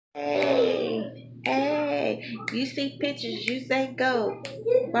You see pictures, you say go.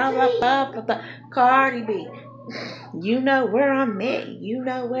 Blah, blah, blah, blah, blah. Cardi B. You know where I'm at. You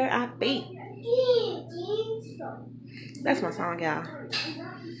know where I be. That's my song, y'all.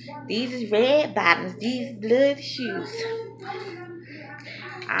 These is red bottoms. These blood shoes.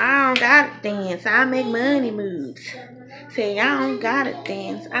 I don't gotta dance. I make money moves. Say I don't gotta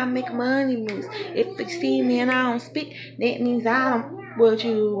dance. I make money moves. If you see me and I don't speak, that means I don't with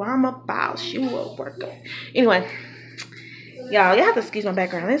you. I'm a boss. You a worker. Anyway, y'all have to excuse my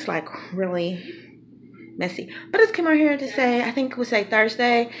background. It's like really messy. But I just came out here to say, I think it was like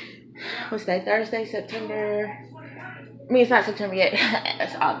Thursday. What's that? Thursday, September. I mean, it's not September yet.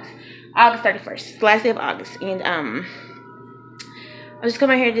 It's August. August 31st. The last day of August. And I just come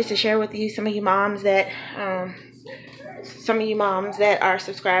out here just to share with you some of you moms that are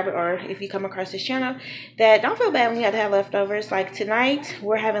subscribed, or if you come across this channel, that don't feel bad when you have to have leftovers. Like tonight,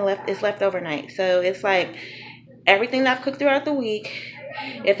 we're having leftover night. So it's like everything that I've cooked throughout the week,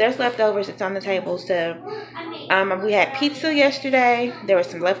 if there's leftovers, it's on the table. So we had pizza yesterday. There was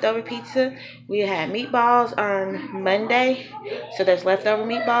some leftover pizza. We had meatballs on Monday, so there's leftover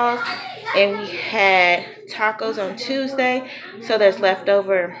meatballs. And we had tacos on Tuesday, so there's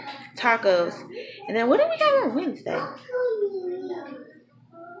leftover tacos. And then what did we have on Wednesday?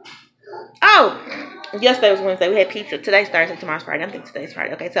 Oh, yesterday was Wednesday. We had pizza. Today's Thursday. Tomorrow's Friday. I think today's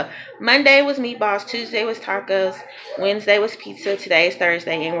Friday. Okay, so Monday was meatballs. Tuesday was tacos. Wednesday was pizza. Today is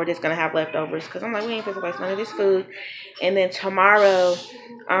Thursday, and we're just going to have leftovers because I'm like, we ain't supposed to waste none of this food. And then tomorrow,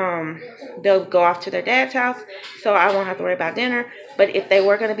 they'll go off to their dad's house, so I won't have to worry about dinner. But if they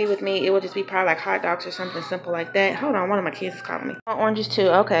were going to be with me, it would just be probably like hot dogs or something simple like that. Hold on, one of my kids is calling me. Oh, oranges too.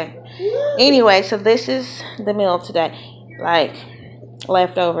 Okay. Anyway, so this is the meal today. Like,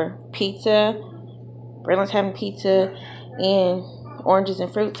 leftover pizza. Braylon's having pizza and oranges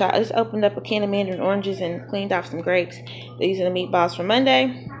and fruit. So I just opened up a can of mandarin oranges and cleaned off some grapes. These are the meatballs for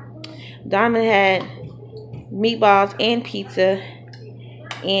Monday. Donovan had meatballs and pizza,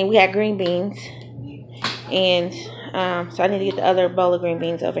 and we had green beans. And so I need to get the other bowl of green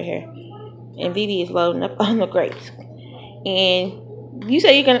beans over here. And Vivi is loading up on the grapes. And you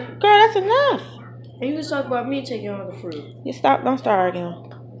say you're gonna, girl, that's enough. And you was talking about me taking all the fruit. You don't start arguing.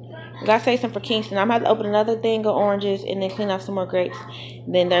 I say something for Kingston. I'm about to open another thing of oranges and then clean off some more grapes.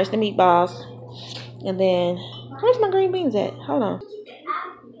 And then there's the meatballs. And then, where's my green beans at? Hold on.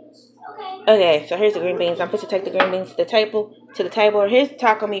 Okay, so here's the green beans. I'm supposed to take the green beans to the table. Here's the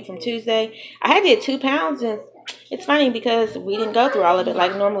taco meat from Tuesday. I had to get 2 pounds, and it's funny because we didn't go through all of it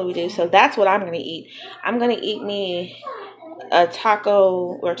like normally we do. So that's what I'm gonna eat. I'm gonna eat me a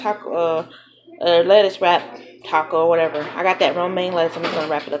taco lettuce wrap taco or whatever. I got that romaine lettuce. I'm just gonna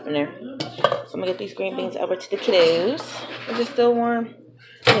wrap it up in there. So I'm gonna get these green beans over to the kiddos. Is it still warm?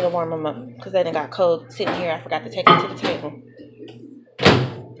 I need to warm them up because they done got cold sitting here. I forgot to take it to the table.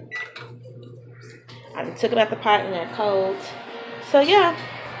 I took it out the pot and they're cold. So yeah,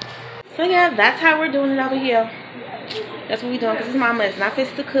 that's how we're doing it over here. That's what we're doing because it's mama is not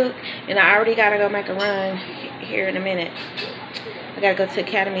fit to cook, and I already gotta go make a run here in a minute. I gotta go to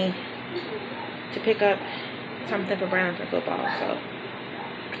Academy to pick up something for Brown for football. So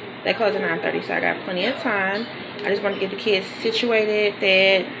they close at 9:30, so I got plenty of time. I just want to get the kids situated,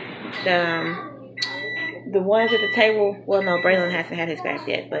 fed. The ones at the table, well, no, Braylon hasn't had his bath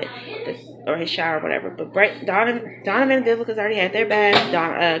yet, but or his shower or whatever. But Donovan and Vivica's already had their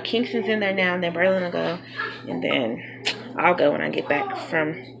bath. Kingston's in there now, and then Braylon will go, and then I'll go when I get back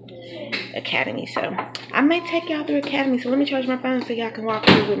from Academy. So I may take y'all through Academy. So let me charge my phone so y'all can walk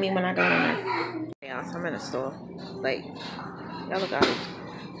through with me when I go in there. Yeah, so I'm in a store. Like, y'all look at this.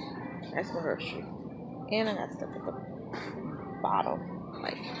 That's my grocery. And I got stuff at the bottom.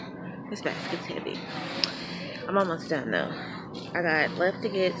 Like, this basket's heavy. I'm almost done though. I got left to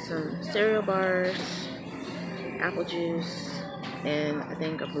get some cereal bars, apple juice, and I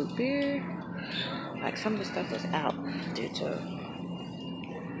think a root beer. Like, some of the stuff was out due to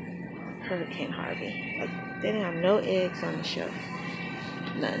Hurricane Harvey. Like, they didn't have no eggs on the shelf.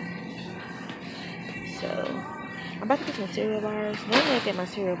 None. So I'm about to get some cereal bars. Normally I get my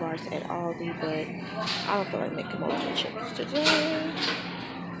cereal bars at Aldi, but I don't feel like making multiple chips today.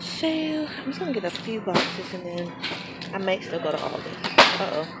 So I'm just gonna get a few boxes, and then I may still go to Aldi.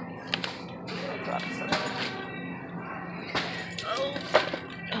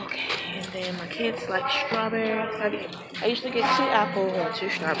 Okay, and then my kids like strawberries. I usually get 2 apple and 2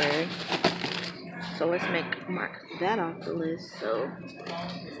 strawberry. So let's mark that off the list. So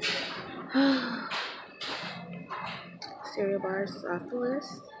cereal bars is off the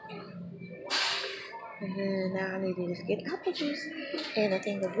list. And then now I need to just get apple juice and a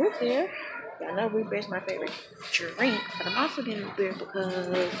thing of root beer. Y'all know root beer is my favorite drink, but I'm also getting root beer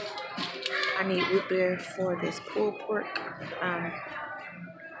because I need root beer for this pulled pork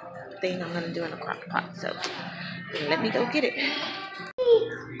thing I'm gonna do in a crock pot. So let me go get it.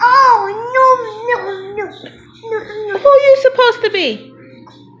 Oh no. Who are you supposed to be?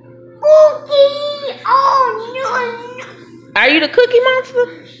 Cookie. Oh no. Are you the Cookie Monster?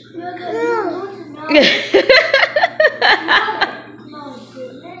 No.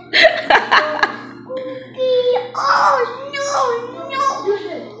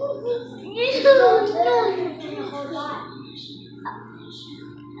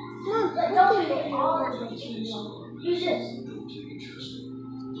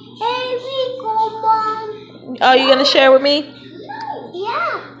 Oh, you gonna share with me?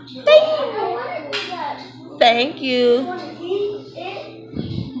 Yeah. Thank you.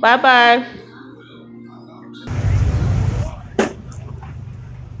 Bye bye.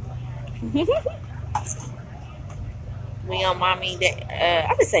 We on mommy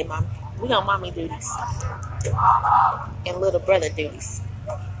I would say mommy. We on mommy duties and little brother duties.